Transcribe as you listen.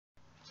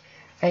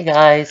Hey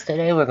guys,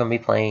 today we're going to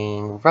be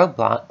playing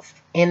Roblox,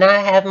 and I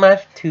have my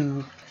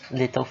two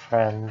little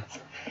friends.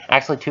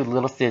 Actually, two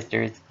little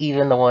sisters,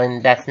 even the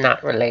one that's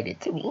not related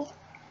to me.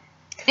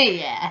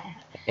 Yeah.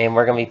 And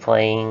we're going to be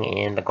playing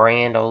in the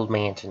grand old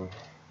mansion.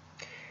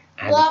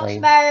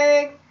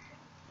 Bloxburg.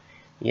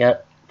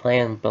 Yep,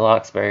 playing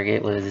Bloxburg.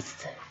 It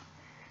was,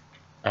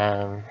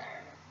 To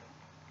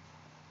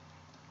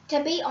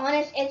be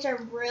honest, it's a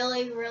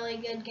really, really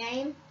good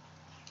game.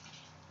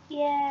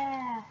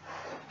 Yeah.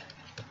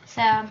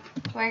 So,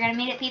 we're going to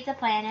meet at Pizza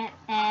Planet,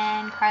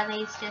 and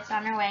Carly's just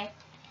on her way.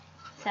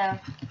 So,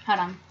 hold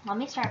on. Let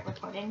me start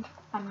recording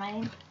on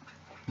my...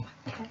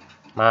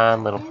 my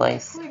little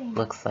place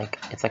looks like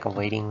it's like a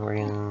waiting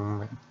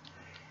room.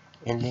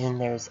 And then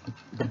there's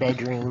the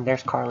bedroom.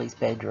 There's Carly's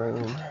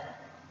bedroom.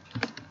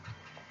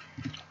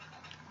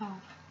 Oh.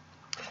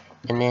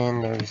 And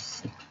then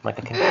there's like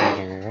a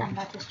computer. I'm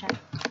about to start.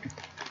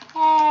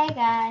 Hey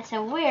guys,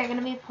 so we're going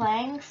to be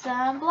playing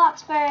some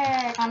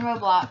Bloxburg on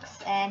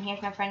Roblox. And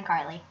here's my friend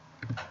Carly.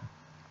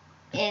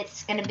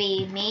 It's going to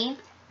be me,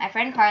 my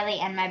friend Carly,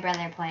 and my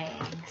brother playing.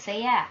 So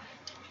yeah.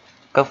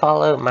 Go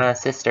follow my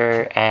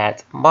sister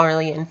at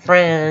Marlee and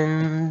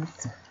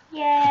Friends.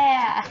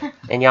 Yeah.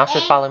 And y'all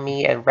should follow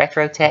me at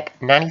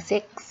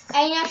RetroTech96.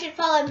 And y'all should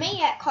follow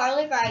me at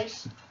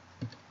carleegrace.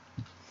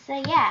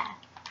 So yeah.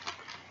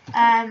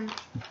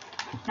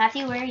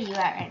 Matthew, where are you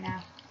at right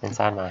now?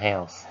 Inside my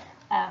house.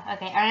 Oh,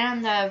 okay. Are you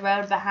on the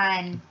road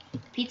behind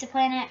Pizza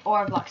Planet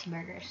or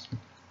Bloxburgers?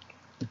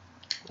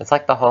 It's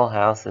like the whole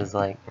house is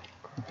like...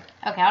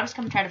 Okay, I'll just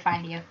come try to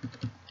find you.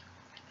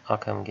 I'll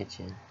come get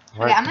you.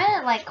 Okay, I'm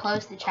gonna like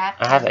close the chat.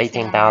 I have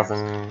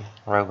 18,000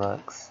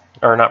 Robux.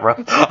 Or not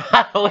Robux.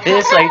 I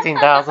wish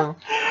 18,000.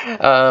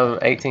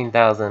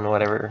 18,000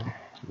 whatever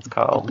it's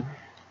called.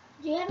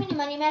 Do you have any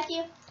money,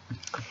 Matthew?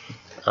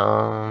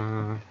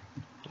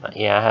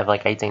 Yeah, I have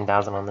like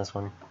 18,000 on this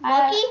one.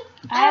 Lucky?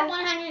 I have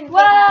 150,000.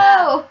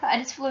 Whoa! I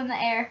just flew in the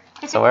air.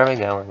 So where are we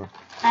going?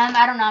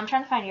 I don't know. I'm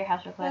trying to find your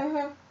house real quick.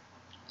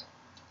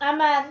 I'm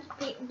at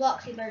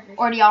Bloxburgers.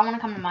 Or do y'all want to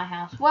come to my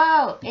house?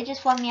 Whoa! It just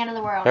flung me out of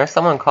the world. There's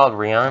someone called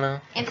Rihanna.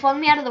 It flung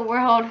me out of the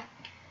world.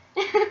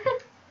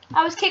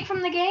 I was kicked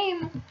from the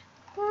game.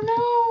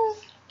 Oh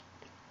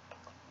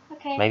no.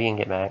 Okay. Maybe you can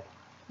get back.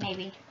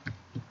 Maybe.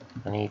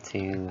 I need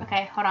to...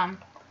 Okay, hold on.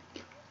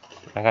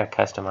 I gotta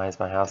customize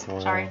my house a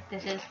little. Sorry,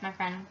 this is my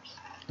friend's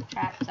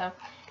chat, so,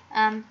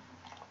 come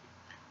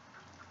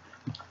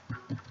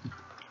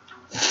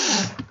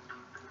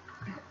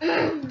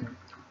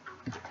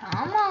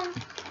on.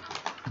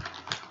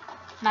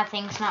 My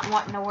thing's not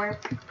wanting to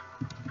work.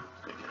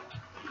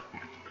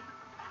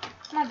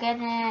 My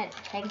goodness,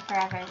 it's taking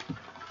forever.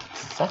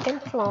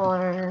 Second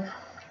floor.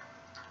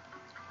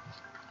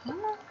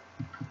 Come on.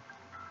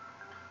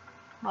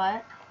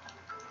 What?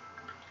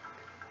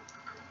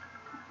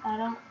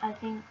 I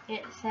think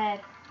it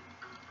said,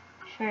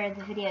 for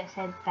the video it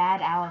said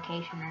bad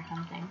allocation or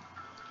something.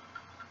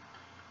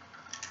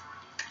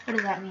 What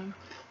does that mean?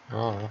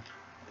 Oh.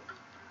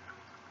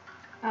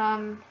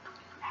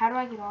 How do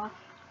I get off?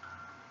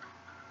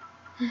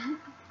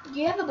 Do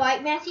you have a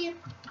bike, Matthew?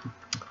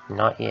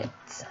 Not yet.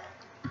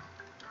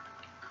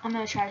 I'm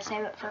gonna try to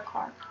save it for a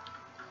car.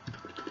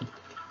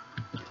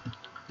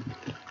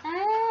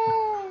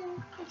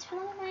 Oh, it's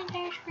filling my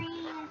entire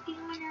screen. It's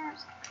getting my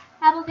nerves.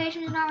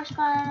 Application is not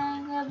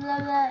responding. Blah blah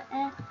blah.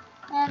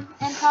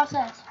 And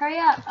process. Hurry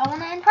up! I want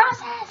to end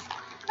process.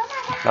 Oh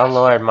my gosh. Oh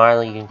Lord,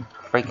 Marlee, you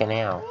freaking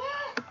out.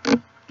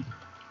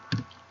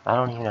 I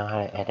don't even know how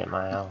to edit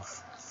my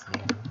house. Let's see.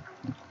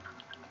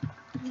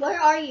 Where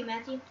are you,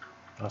 Matthew?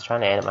 I was trying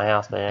to edit my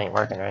house, but it ain't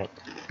working right.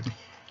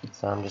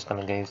 So I'm just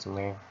gonna go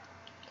somewhere.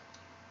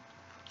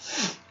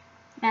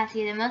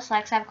 Matthew, the most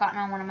likes I've gotten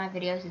on one of my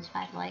videos is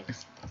 5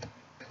 likes.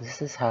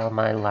 This is how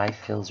my life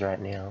feels right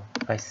now.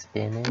 By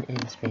spinning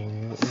and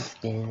spinning and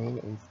spinning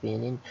and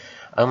spinning.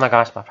 Oh my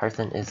gosh, my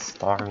person is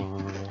starving.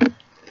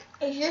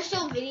 Is yours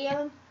still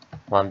videoing?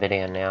 Well, I'm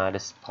videoing now. I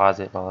just paused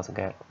it while I was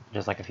ago,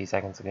 just like a few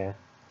seconds ago.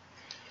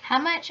 How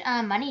much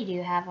money do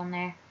you have on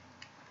there?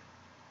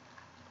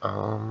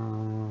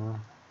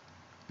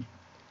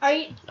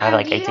 I have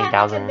like do you have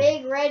 18,000. like a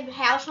big red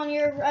house on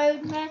your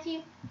road,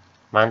 Matthew?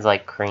 Mine's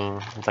like cream.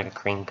 It's like a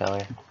cream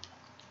color.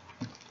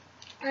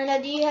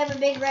 Do you have a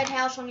big red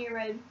house on your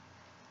road?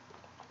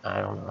 I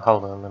don't know.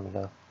 Hold on, let me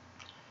go.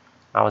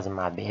 I was in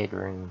my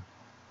bedroom.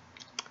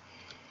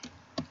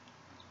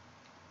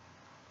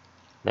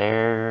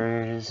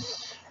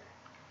 There's...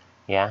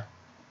 Yeah.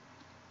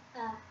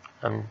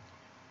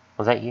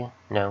 Was that you?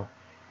 No.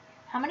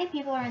 How many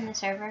people are in the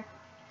server?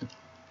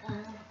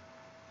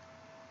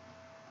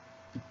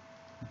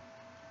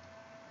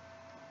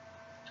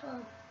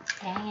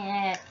 Dang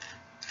it.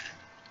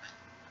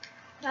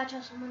 Can I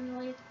tell someone to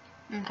leave?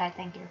 Okay,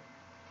 thank you.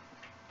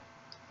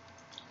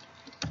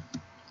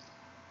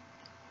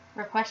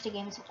 Request a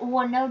game.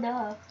 Oh, no,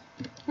 duh.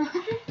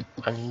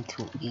 I need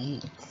to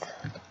eat.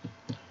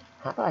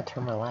 How do I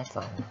turn my lights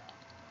on?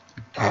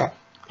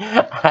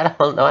 I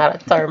don't know how to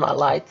turn my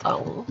lights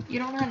on. You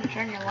don't know how to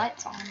turn your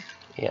lights on.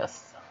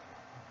 Yes.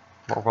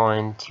 We're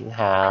going to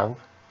have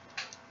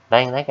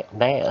Dang,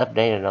 they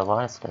updated a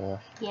lot of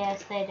stuff.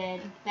 Yes, they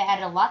did. They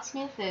added lots of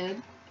new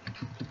food.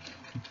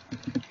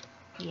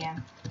 Yeah.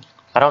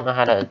 I don't know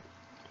how to.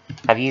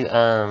 Have you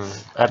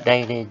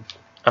updated?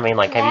 I mean,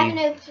 like, I have have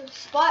you? a new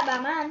spot by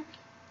mine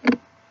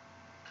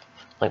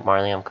Like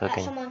Marley, I'm that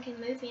cooking. someone can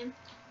move in.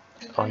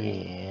 Oh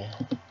yeah.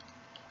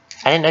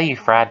 I didn't know you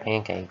fried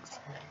pancakes.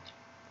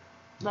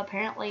 But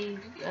apparently,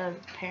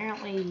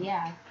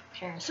 yeah,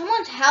 sure.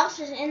 Someone's house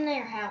is in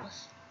their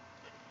house.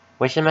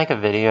 We should make a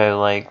video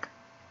like.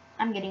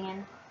 I'm getting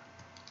in.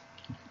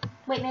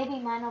 Wait, maybe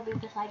mine will be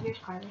beside yours,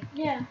 Carly.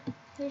 Yeah.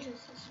 Here's your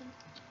sister.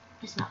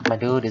 It's not. My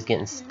dude is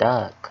getting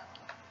stuck.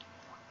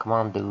 Come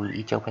on, dude,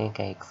 eat your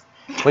pancakes.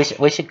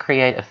 We should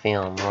create a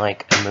film,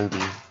 like a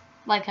movie.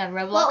 Like a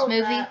Roblox What was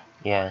movie? that?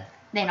 Yeah.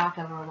 They knocked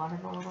over a water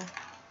bottle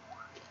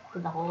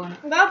with the hole in it.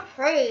 That's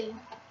pretty.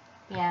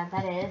 Yeah,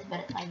 that is,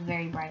 but it's like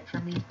very bright for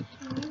me.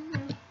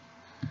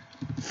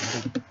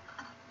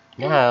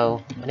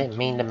 No, I didn't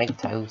mean to make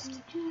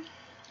toast.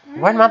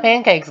 Where'd my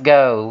pancakes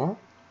go?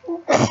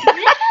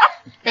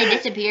 They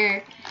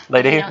disappear.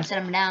 They do? You don't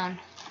set them down,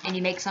 and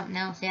you make something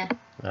else, yeah.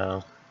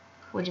 No.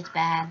 Which is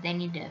bad. They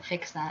need to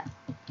fix that.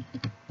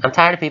 I'm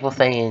tired of people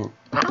saying,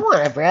 I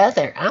want a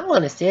brother, I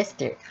want a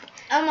sister.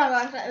 Oh my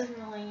gosh, that was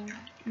annoying.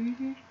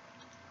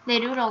 They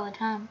do it all the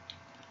time.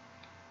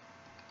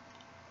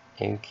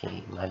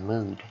 Okay, my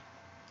mood.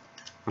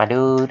 My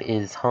dude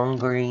is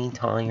hungry,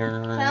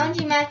 tired.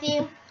 Found you,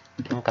 Matthew.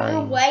 Okay.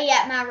 You're way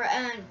at my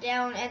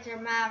down at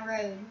my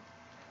road.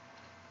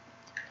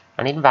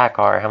 I need to buy a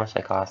car. How much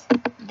they cost?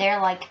 They're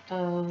like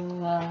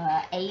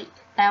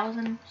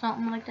 8,000,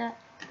 something like that.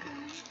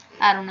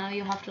 I don't know.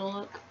 You'll have to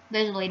look.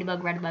 There's a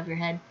ladybug right above your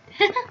head.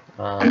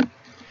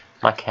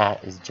 My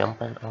cat is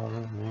jumping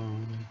on me.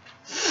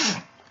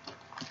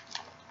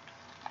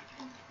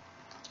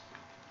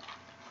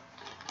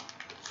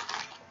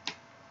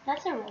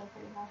 That's a really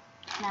pretty house,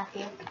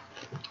 Matthew.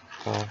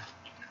 Cool.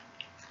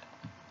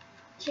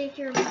 Take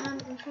your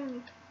behind in front of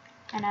me.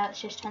 I know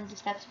it's just tons of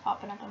steps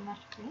popping up on my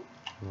screen.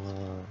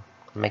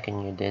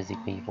 Making you dizzy,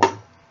 people.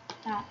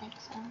 I don't think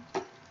so.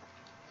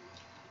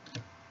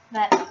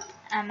 But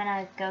I'm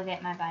gonna go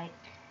get my bike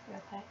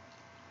real quick,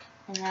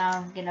 and then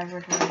I'll get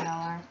over to where y'all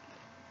are.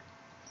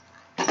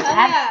 Oh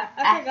yeah,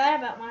 I forgot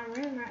about my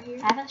room right here.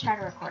 I haven't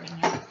started recording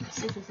yet.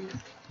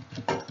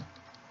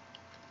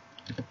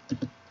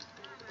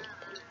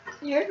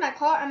 Here's my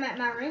car. I'm at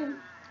my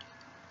room.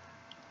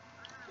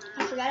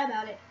 I forgot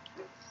about it.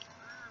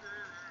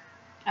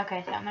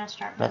 Okay, so I'm gonna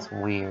start. That's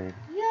weird.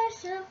 You're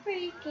so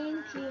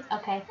freaking cute.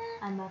 Okay,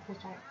 I'm about to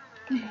start.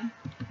 I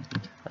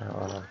don't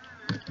wanna.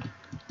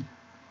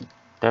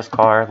 There's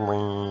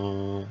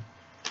Carly.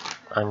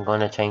 I'm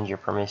gonna change your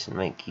permission to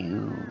make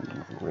you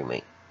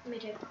roommate. Me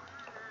too.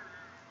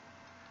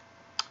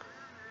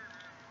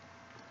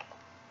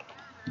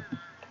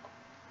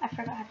 I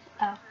forgot how to.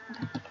 Oh,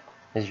 okay.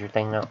 Is your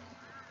thing now?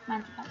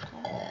 Mine's about to.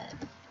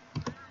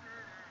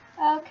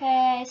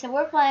 Okay, so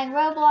we're playing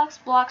Roblox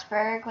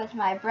Bloxburg with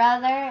my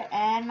brother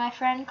and my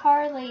friend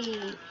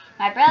Carly.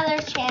 My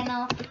brother's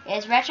channel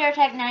is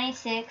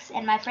RetroTech96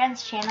 and my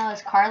friend's channel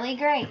is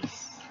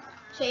carleegrace.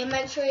 So you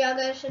make sure y'all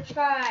go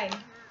subscribe.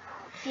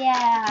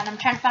 Yeah, and I'm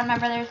trying to find my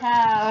brother's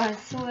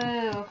house.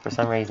 Woo. For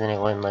some reason, it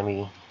wouldn't let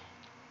me.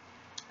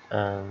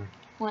 Wouldn't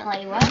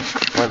let you what?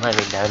 Wouldn't let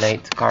me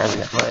donate to Carly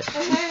that much.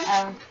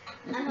 Oh.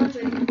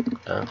 100.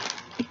 Oh.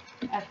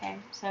 Okay,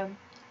 so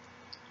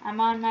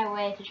I'm on my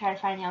way to try to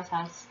find y'all's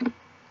house.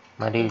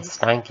 My dude's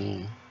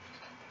stanky.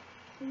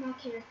 My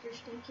character's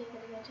stinky. I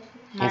gotta go take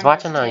it. He's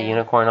watching a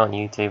unicorn on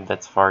YouTube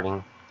that's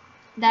farting.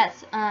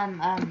 That's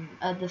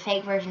the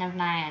fake version of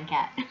Nyan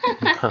Cat.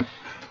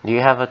 Do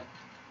you have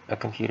a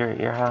computer at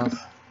your house?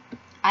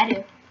 I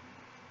do.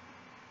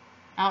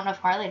 I don't know if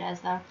Carly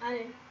does though. I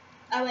do.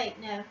 Oh wait,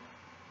 no.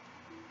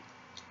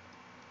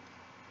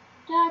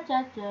 Da,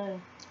 da, da.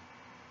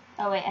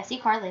 Oh wait, I see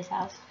Carly's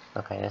house.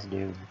 Okay, that's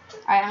dude.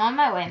 Alright, I'm on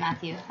my way,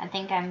 Matthew. I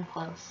think I'm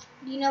close.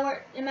 Do you know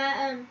where? Am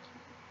I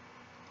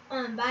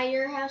by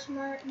your house,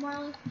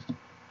 Marlee?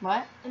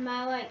 What? Am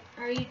I like?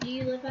 Do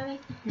you live by me?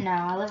 No,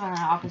 I live on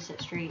the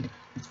opposite street.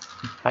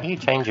 How do you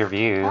change your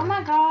view? Oh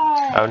my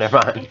god. Oh, never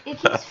mind. It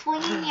keeps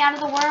flinging me out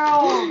of the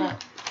world.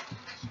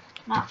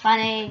 Not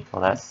funny.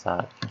 Well, that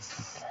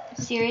sucks.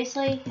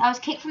 Seriously? I was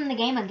kicked from the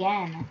game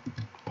again.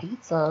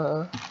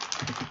 Pizza.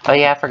 Oh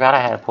yeah, I forgot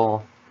I had a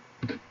pool.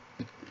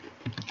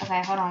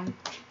 Okay, hold on.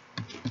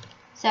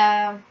 So,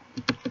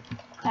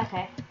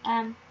 okay.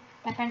 My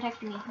friend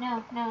texted me.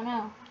 No.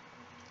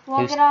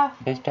 Walk it off.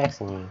 Who's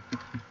texting you?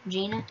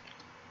 Gina.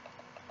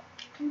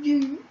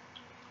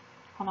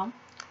 Hold on.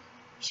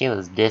 She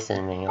was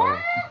dissing me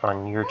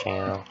on your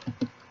channel.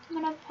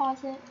 I'm gonna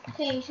pause it.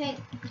 Hey.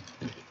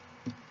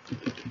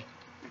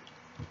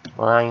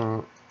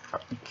 Well,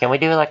 can we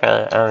do like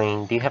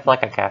do you have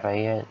like a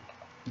cafe yet?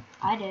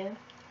 I do.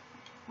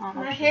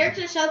 My hair's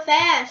just so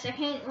fast. I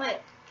can't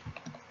like.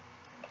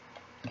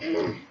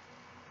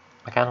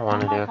 I kind of want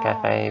to do a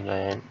cafe,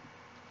 but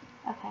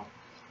Okay.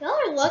 Y'all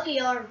are lucky.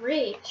 Y'all are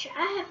rich.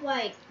 I have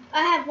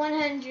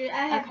 100.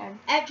 I have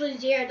actually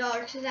 $0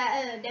 because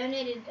I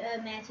donated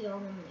Matthew all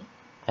the money.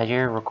 Has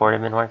your recorder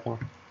been working?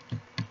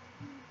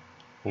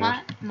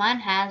 Mine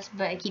has,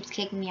 but it keeps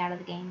kicking me out of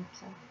the game.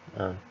 So.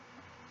 Oh.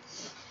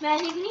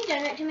 Matthew, can you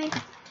donate to me?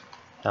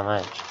 How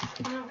much?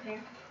 I don't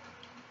care.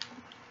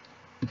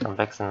 I'm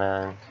fixing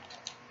to...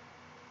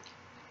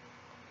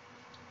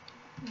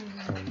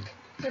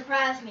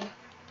 Surprise me.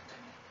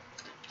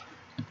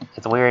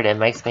 It's weird. It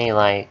makes me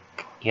like...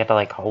 You have to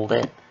like hold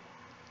it.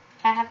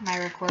 I have my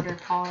recorder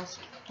paused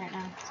right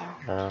now, so...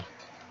 Oh.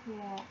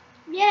 Yeah.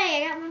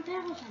 Yay, I got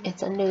 1,000.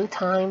 It's a new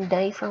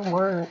day for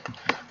work.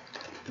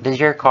 Does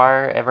your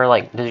car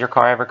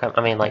ever come...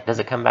 I mean, like, does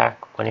it come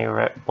back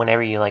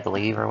whenever you, like,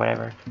 leave or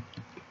whatever?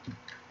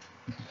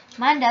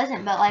 Mine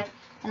doesn't, but, like,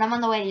 when I'm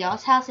on the way to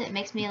y'all's house, it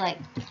makes me, like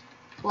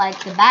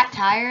the back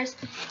tires,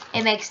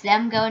 it makes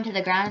them go into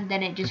the ground, and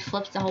then it just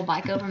flips the whole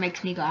bike over,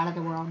 makes me go out of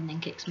the world, and then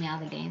kicks me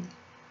out of the game.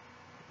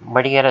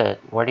 Where do you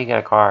get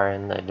a car?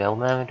 In the build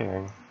mode,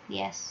 or?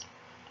 Yes.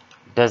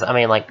 I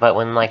mean, like, but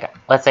when, like,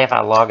 let's say if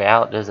I log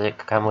out, does it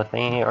come with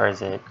me, or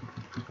is it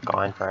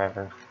gone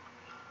forever?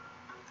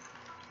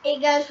 It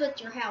goes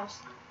with your house.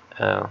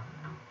 Oh.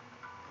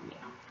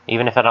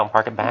 Even if I don't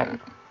park it back?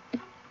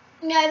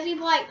 No, if you,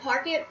 like,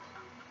 park it.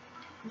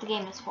 The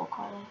game is full,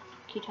 Carly.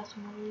 Can you tell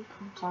someone to leave?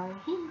 I'm sorry.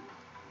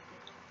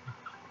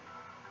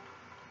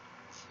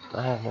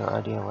 I have no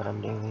idea what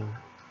I'm doing.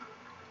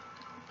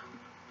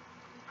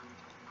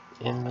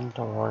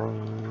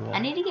 Inventory. I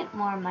need to get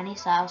more money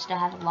so I'll still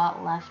have a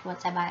lot left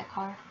once I buy a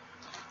car.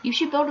 You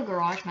should build a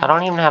garage, man. I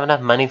don't even have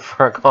enough money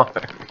for a car.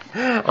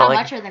 How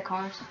much are the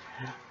cars?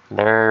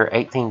 They're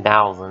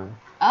 18,000.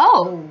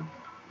 Oh.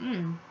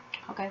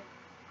 Okay.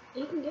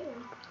 You can get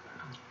one.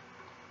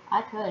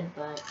 I could,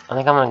 but... I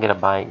think I'm gonna get a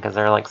bike because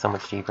they're like so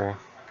much cheaper.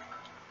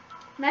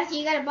 Matthew,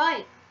 you got a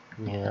bike.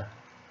 Yeah.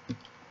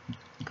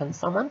 Can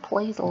someone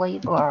please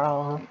leave,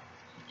 girl?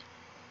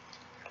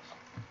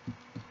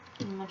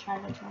 I'm gonna try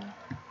this one.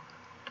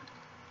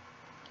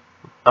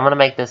 I'm gonna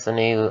make this a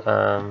new,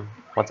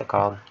 what's it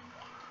called?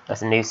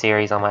 That's a new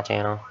series on my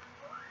channel.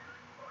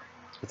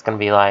 It's gonna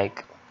be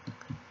like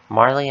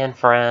Marlee and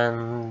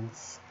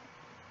Friends.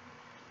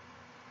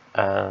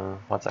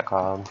 What's it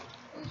called?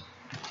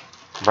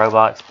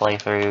 Roblox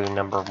playthrough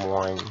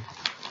 #1.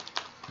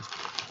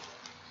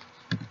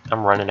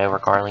 I'm running over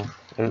Carly.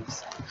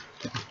 Oops.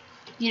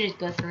 You just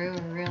go through,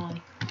 or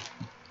really?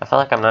 I feel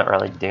like I'm not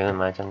really doing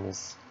much. I'm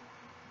just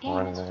Game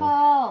running is over.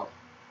 full.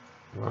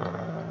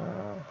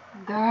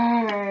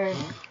 Grrr.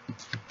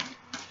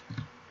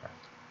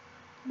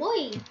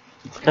 Boy.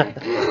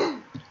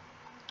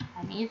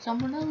 I need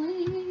someone to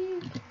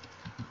leave.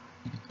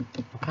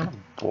 I'm kind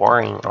of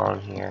boring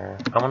on here.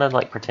 I want to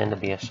like pretend to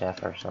be a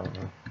chef or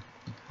something.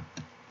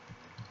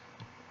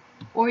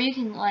 Or you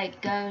can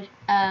like go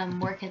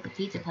work at the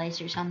pizza place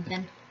or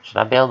something. Should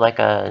I build like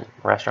a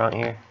restaurant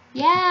here?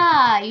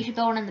 Yeah, you should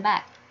build one in the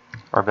back.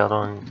 Or build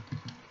one?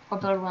 Or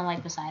build one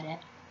like beside it.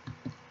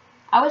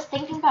 I was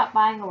thinking about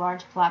buying a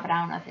large plot, but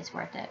I don't know if it's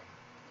worth it.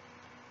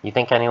 You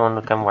think anyone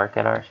would come work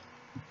at ours?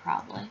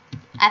 Probably.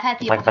 I've had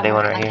people Like come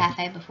work right at my here?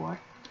 cafe before.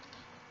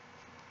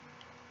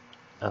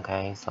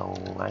 Okay, so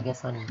I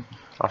guess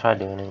I'll try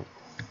doing it.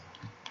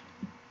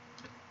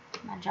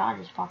 My jaw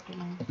just popped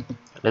again.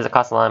 Does it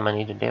cost a lot of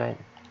money to do it?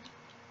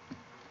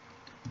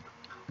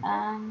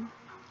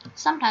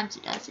 Sometimes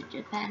it does. It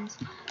depends.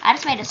 I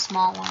just made a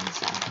small one,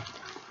 so.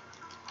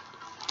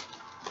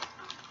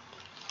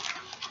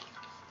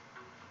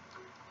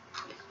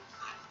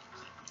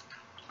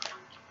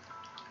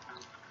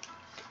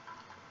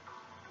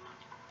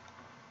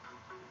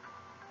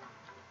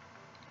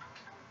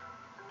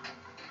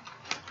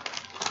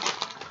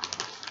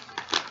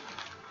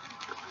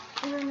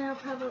 I don't know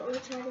probably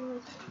chatting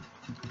with.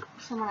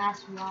 Someone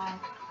asked why.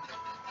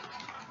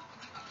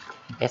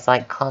 It's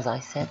like, 'cause I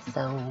said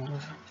so.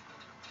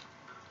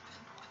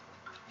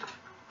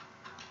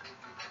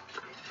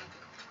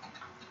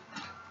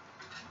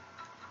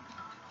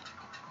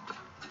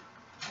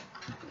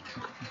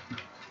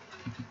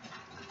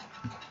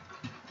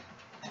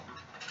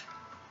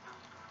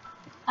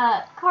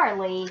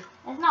 Carly,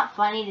 it's not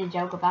funny to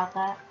joke about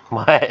that.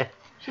 What?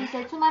 She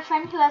said, so my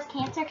friend who has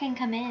cancer can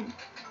come in.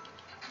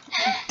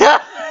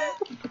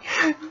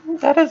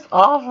 That is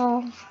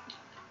awful.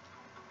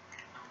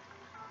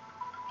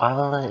 Why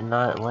will it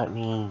not let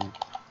me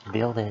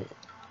build it?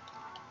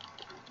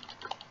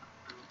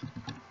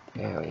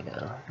 There we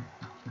go.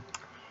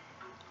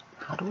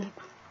 How do we...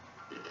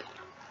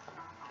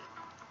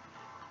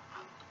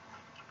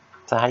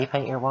 So how do you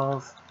paint your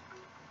walls?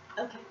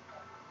 Okay.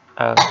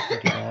 Oh, you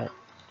do that.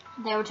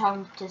 They were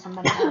talking to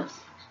somebody else.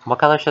 What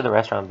color should the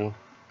restaurant be?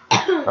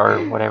 Or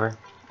whatever?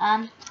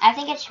 I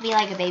think it should be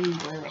like a baby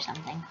blue or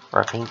something.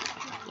 Or a pink?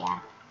 Yeah.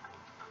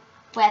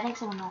 Wait, I think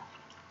someone left.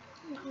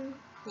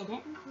 They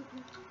didn't?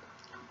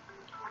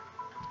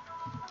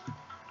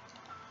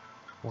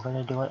 We're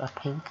gonna do it a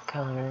pink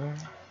color.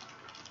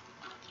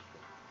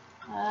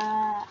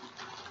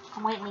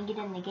 I'm waiting to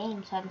get in the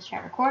game so I can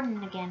start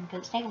recording again because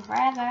it's taking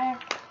forever.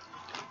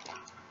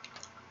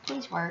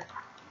 Please work.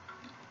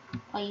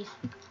 Please.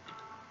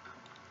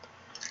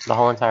 The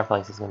whole entire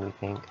place is gonna be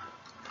pink.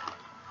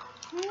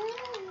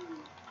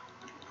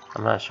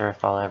 I'm not sure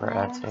if I'll ever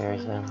add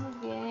stairs in.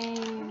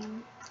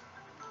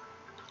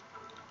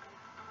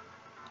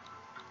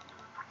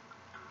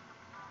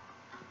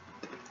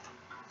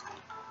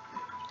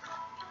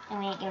 And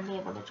we ain't gonna be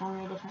able to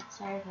join a different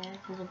server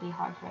because it'll be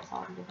hard for us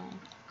all to get in.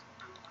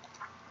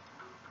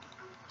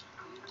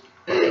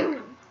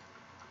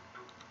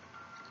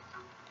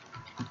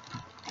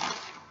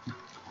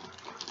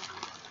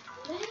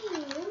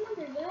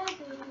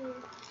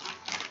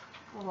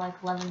 Or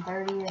like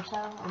 11:30 or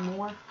so, or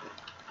more.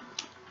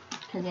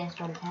 Because they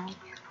started town.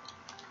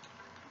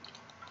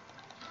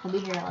 He'll be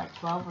here at like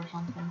 12 or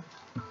something.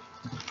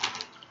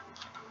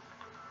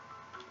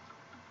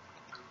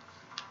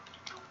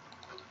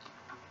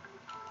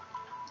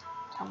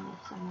 Tell me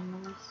if someone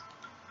moves.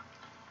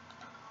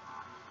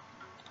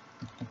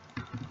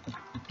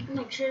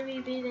 Make sure we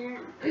be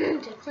there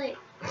to click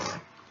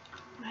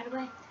right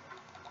away.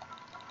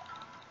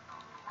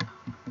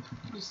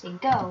 Just say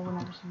go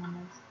whenever someone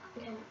moves.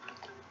 Okay.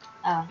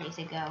 Oh, they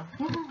say go.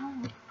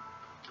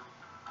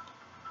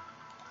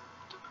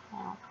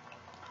 Well.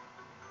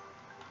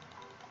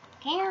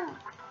 Can't.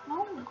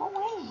 No, go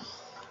away.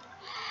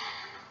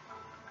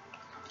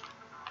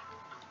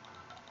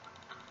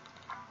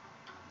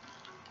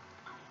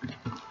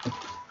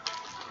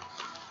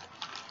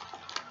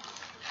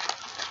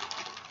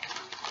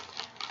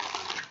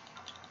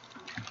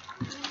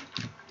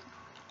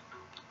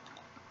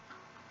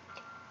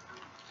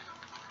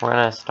 We're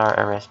gonna start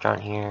a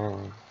restaurant here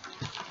and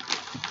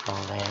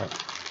all that.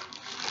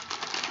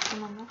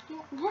 Someone left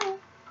yet? No.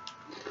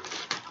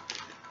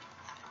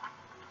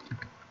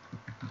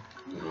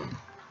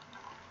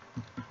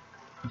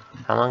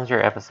 How long is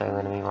your episode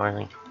gonna be,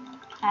 Marlee?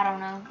 I don't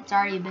know. It's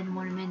already been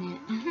 1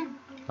 minute.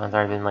 Mine's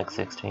already been like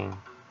 16.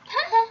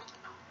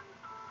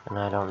 And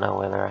I don't know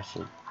whether I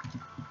should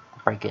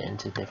break it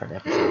into different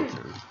episodes.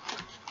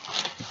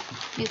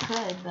 You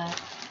could,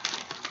 but...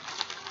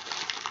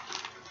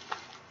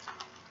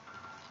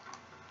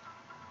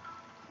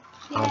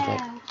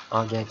 Yeah.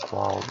 Object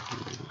quality.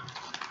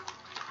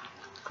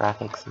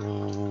 Graphics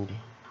mood.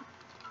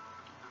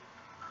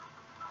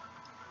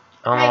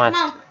 I don't know Alright, why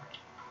come on.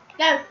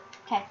 Go.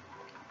 Okay.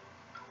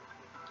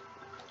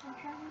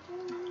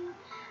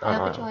 I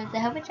hope it joins. I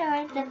hope it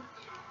joins.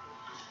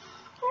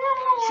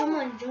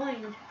 Someone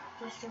joined.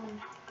 Just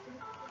joined.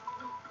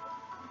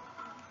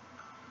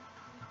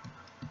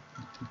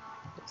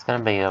 It's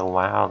gonna be a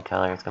wild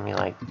color. It's gonna be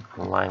like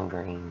lime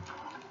green.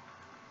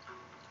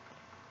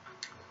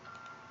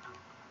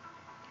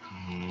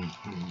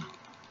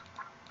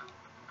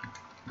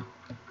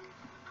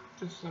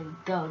 Just say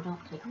go, don't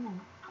say come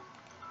on.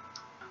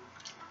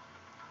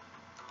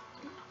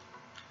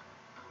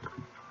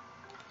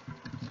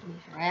 It'll be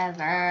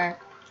forever.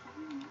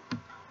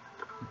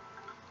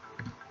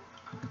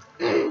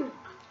 Go.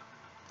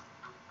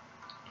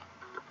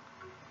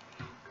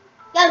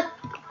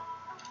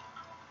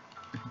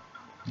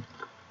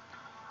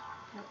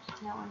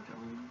 Oops, no one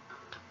joined.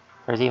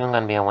 There's even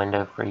gonna be a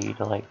window for you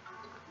to like.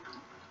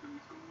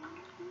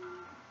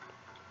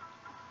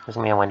 There's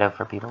gonna be a window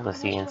for people to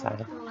see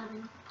inside.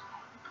 11.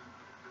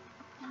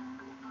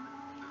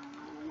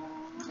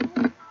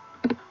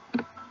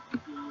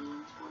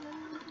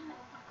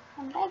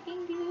 I'm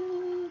begging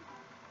you.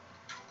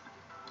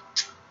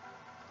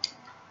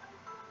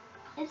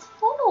 It's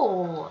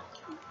full.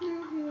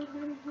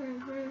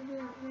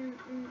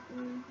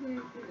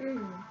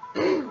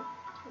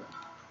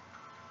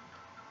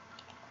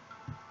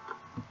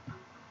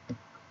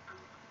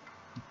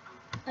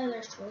 Oh,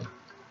 there's 2.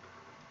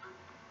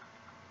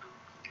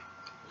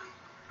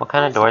 What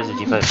kind of doors did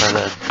you put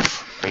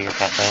for your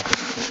cafe?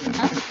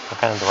 Huh? What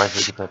kind of doors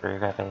did you put for your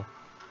cafe?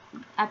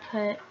 I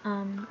put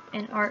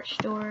an arch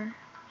door,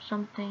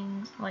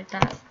 something like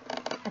that.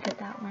 I put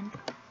that one.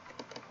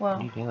 Well,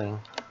 What are you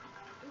doing?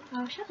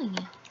 I was showing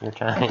you. You're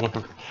trying. It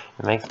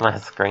makes my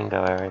screen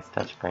go over its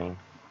touchscreen.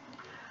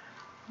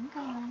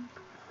 Okay.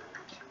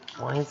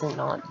 Why is it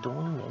not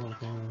doing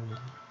anything?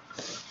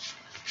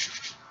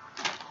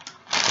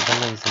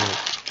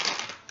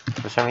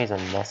 For some reason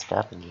messed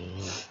up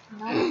again.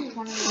 No, it's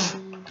one of these.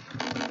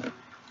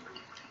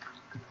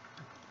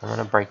 I'm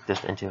gonna break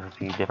this into a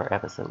few different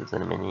episodes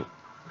in a minute.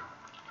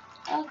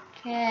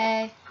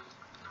 Okay.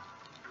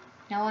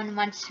 No one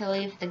wants to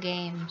leave the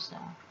game, so.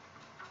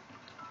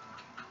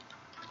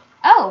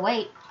 Oh,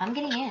 wait. I'm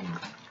getting in. I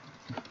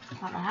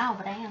don't know how,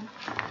 but I am.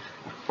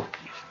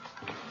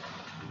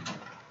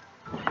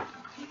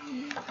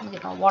 Let me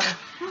get my water.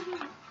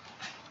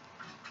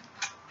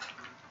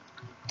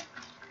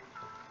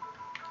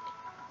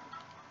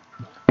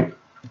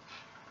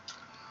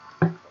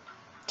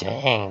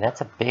 Dang,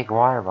 that's a big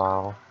water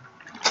bottle.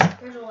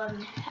 There's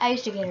 11. I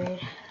used a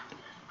Gatorade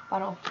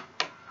bottle,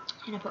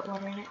 and I put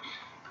water in it.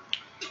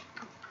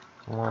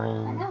 I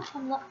 1, know,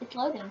 it's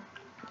loading.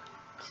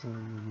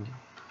 2.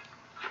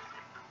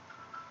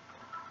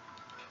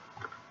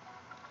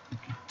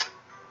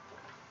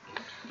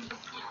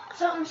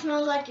 Something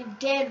smells like a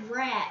dead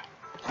rat.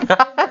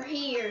 over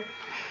here.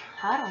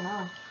 I don't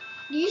know.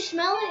 Do you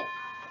smell it?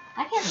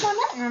 I can't smell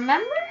nothing,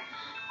 remember?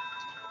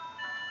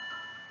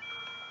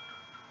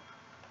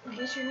 I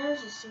guess your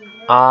nose is too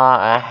red.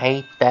 I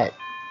hate that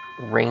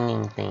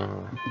ringing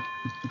thing.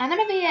 I'm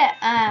gonna be at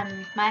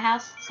my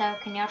house, so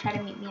can y'all try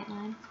to meet me at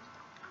mine?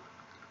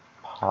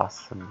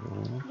 Possibly.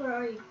 Where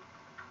are you?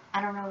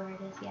 I don't know where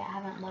it is yet. I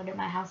haven't loaded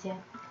my house yet.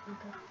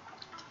 Okay.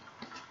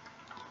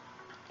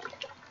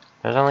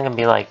 There's only gonna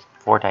be like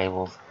 4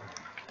 tables.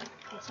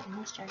 Okay, so I'm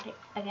gonna start it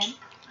again.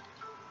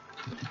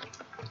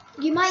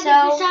 You might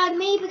get beside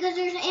me because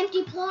there's an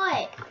empty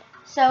plot.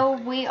 So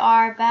we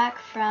are back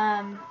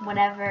from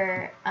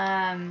whenever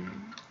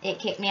it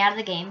kicked me out of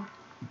the game.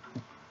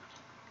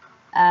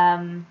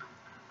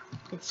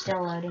 It's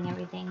still loading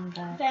everything,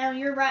 but Found,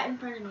 you're right in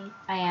front of me.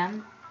 I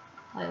am.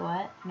 Wait,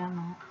 what? No, I'm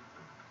not.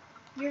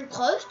 You're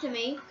close to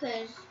me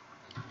because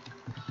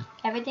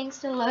Everything's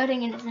still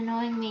loading and it's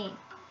annoying me.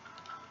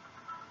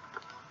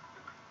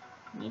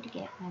 I need to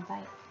get my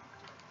bike.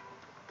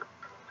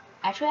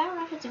 Actually, I don't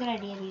know if it's a good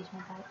idea to use my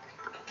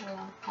bike.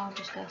 Well, I'll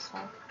just go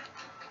slow.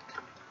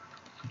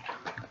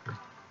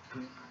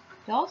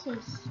 Y'all's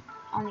is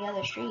on the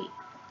other street.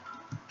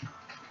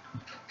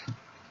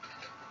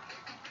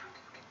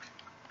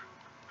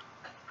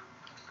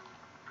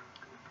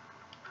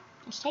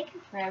 It's taking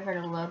forever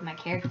to load my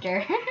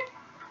character.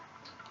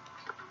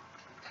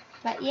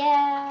 But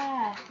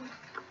yeah.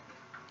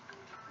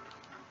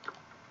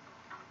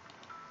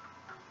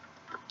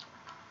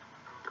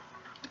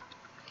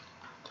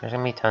 There's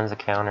gonna be tons of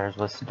counters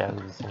with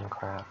stoves and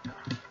crap.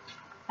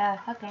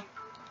 Okay.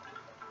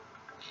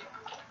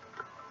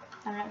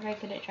 I'm not very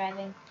good at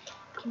driving.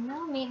 Can you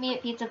all meet me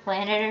at Pizza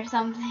Planet or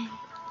something?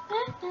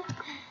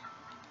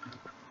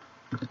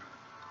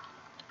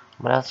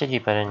 What else did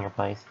you put in your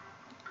place?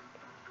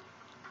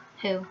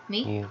 Who?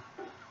 Me? You.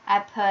 I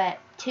put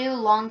 2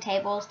 long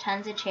tables,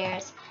 tons of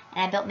chairs,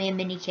 and I built me a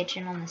mini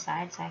kitchen on the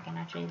side so I can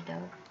actually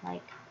go,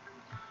 like...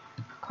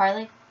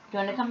 Carly, do you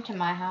want to come to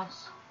my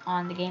house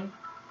on the game?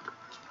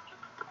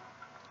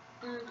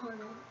 hold on.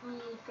 I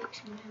need to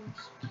fix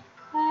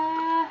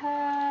my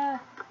house.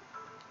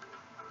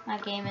 My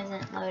game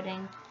isn't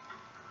loading,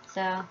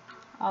 so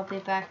I'll be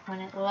back when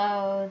it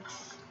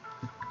loads.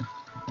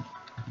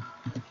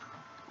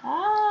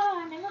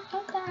 Oh, I never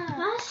put that.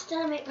 My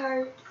stomach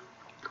hurts.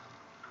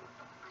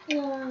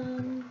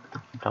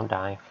 Don't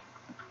die.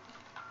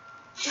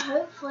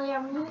 Hopefully I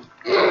won't.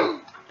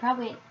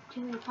 Probably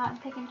too many cotton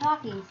picking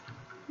talkies.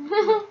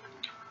 You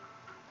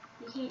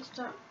can't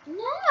start.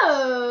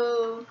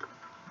 No.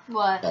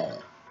 What?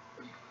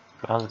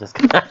 I was just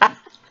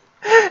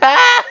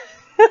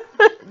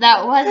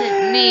That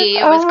wasn't me,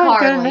 it was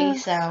Carly,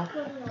 goodness. so.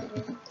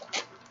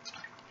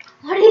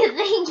 What do you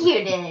think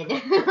you did?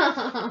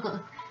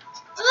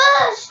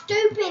 Ugh,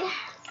 stupid.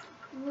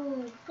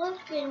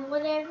 Flipping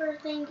whatever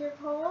thing you're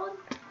called.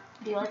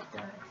 Do you like the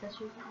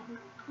accessories I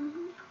have?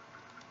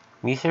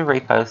 You should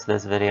repost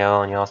this video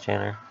on y'all's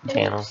channel.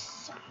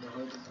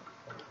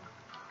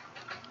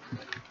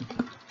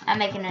 I'm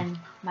making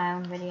my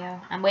own video.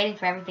 I'm waiting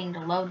for everything to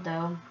load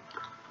though.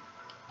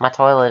 My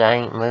toilet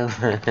ain't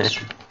moving.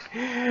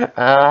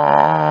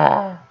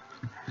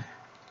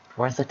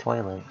 Where's the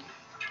toilet?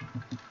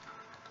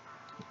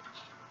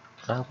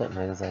 I hope it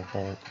moves like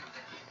that.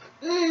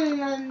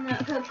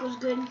 That Coke was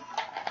good.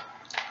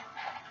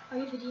 Are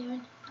you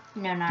videoing?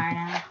 No, not right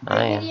now.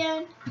 I am.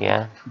 Videoing?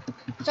 Yeah.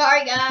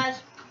 Sorry,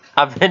 guys.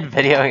 I've been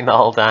videoing the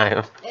whole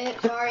time.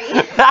 Sorry.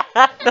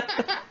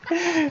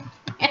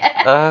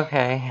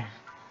 Okay.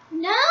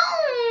 No.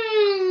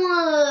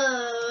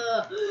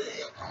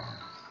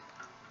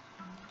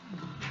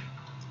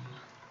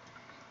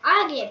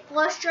 I get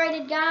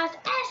frustrated, guys.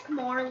 Ask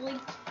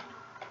Marlee.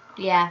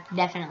 Yeah,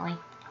 definitely.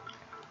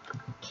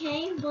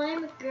 Can't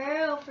blame a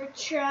girl for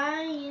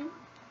trying.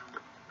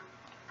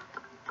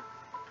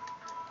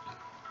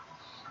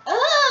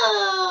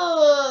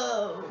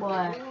 Oh!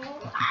 What?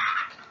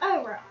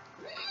 Oh, right.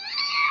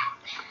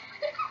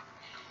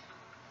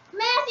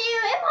 Matthew,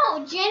 it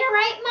won't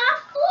generate my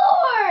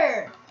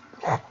floor.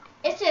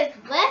 It says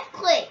left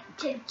click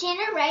to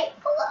generate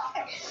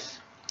floor.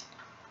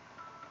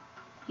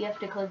 You have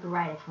to click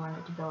right if you want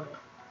it to build it.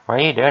 Where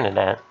are you doing it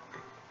at?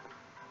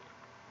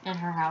 In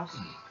her house.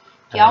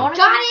 Do y'all want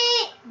to Got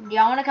it! Do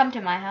y'all want to come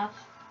to my house?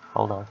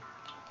 Hold on.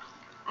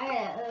 I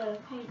gotta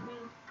paint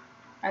now.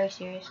 Are you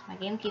serious? My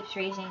game keeps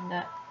freezing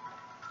up.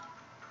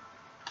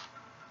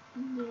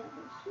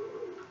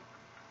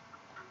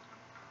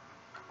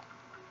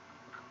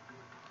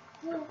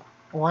 Yeah,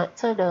 What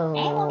to do? I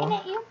ain't looking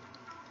at you.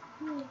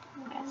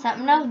 Got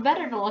something else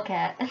better to look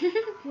at.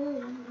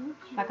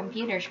 My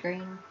computer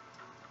screen.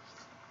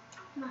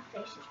 My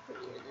face is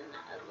prettier than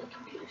that ugly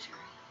computer screen.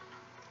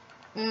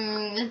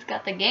 It's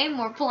got the game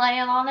we're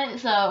playing on it,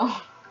 so.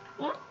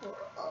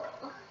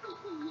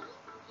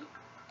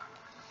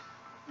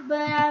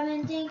 But I've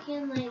been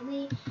thinking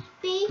lately,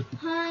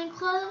 behind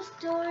closed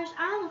doors,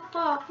 I'ma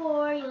fall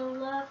for your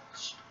love.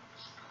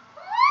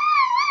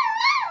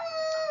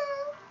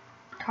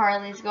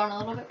 Carly's going a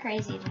little bit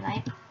crazy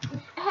tonight.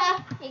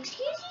 Excuse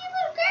you,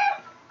 little girl?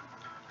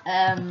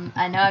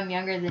 I know I'm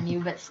younger than you,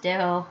 but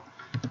still,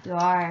 you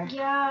are.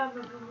 Yeah,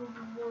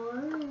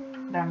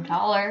 But I'm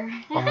taller.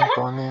 Oh my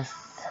goodness.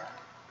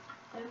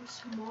 I'm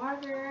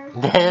smarter.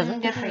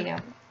 Good for you.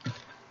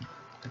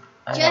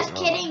 I Just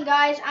don't know. kidding,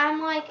 guys.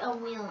 I'm like a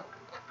wimp.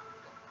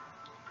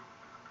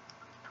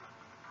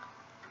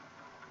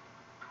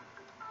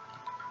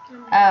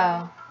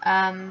 Oh,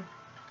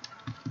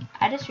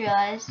 I just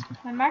realized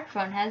my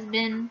microphone has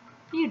been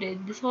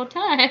muted this whole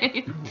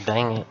time.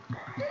 Dang it.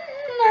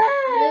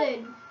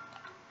 Good.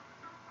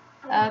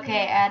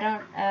 Okay, I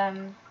don't,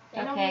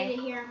 They don't okay. need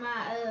to hear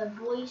my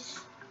voice.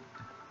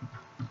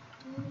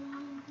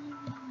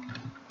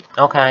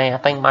 Okay, I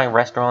think my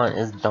restaurant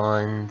is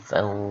done,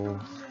 so...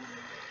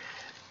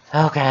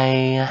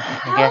 Okay,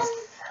 I guess...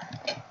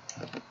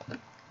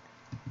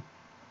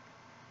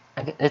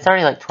 It's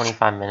already like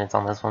 25 minutes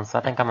on this one, so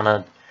I think I'm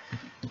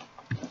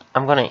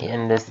gonna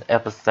end this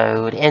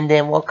episode, and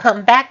then we'll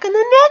come back in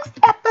the next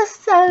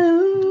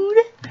episode,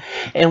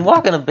 and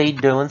we're gonna be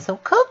doing some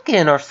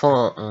cooking or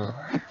something.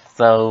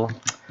 So,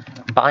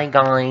 bye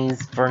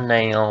guys for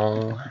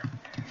now.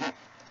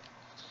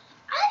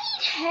 I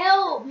need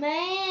help,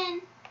 man.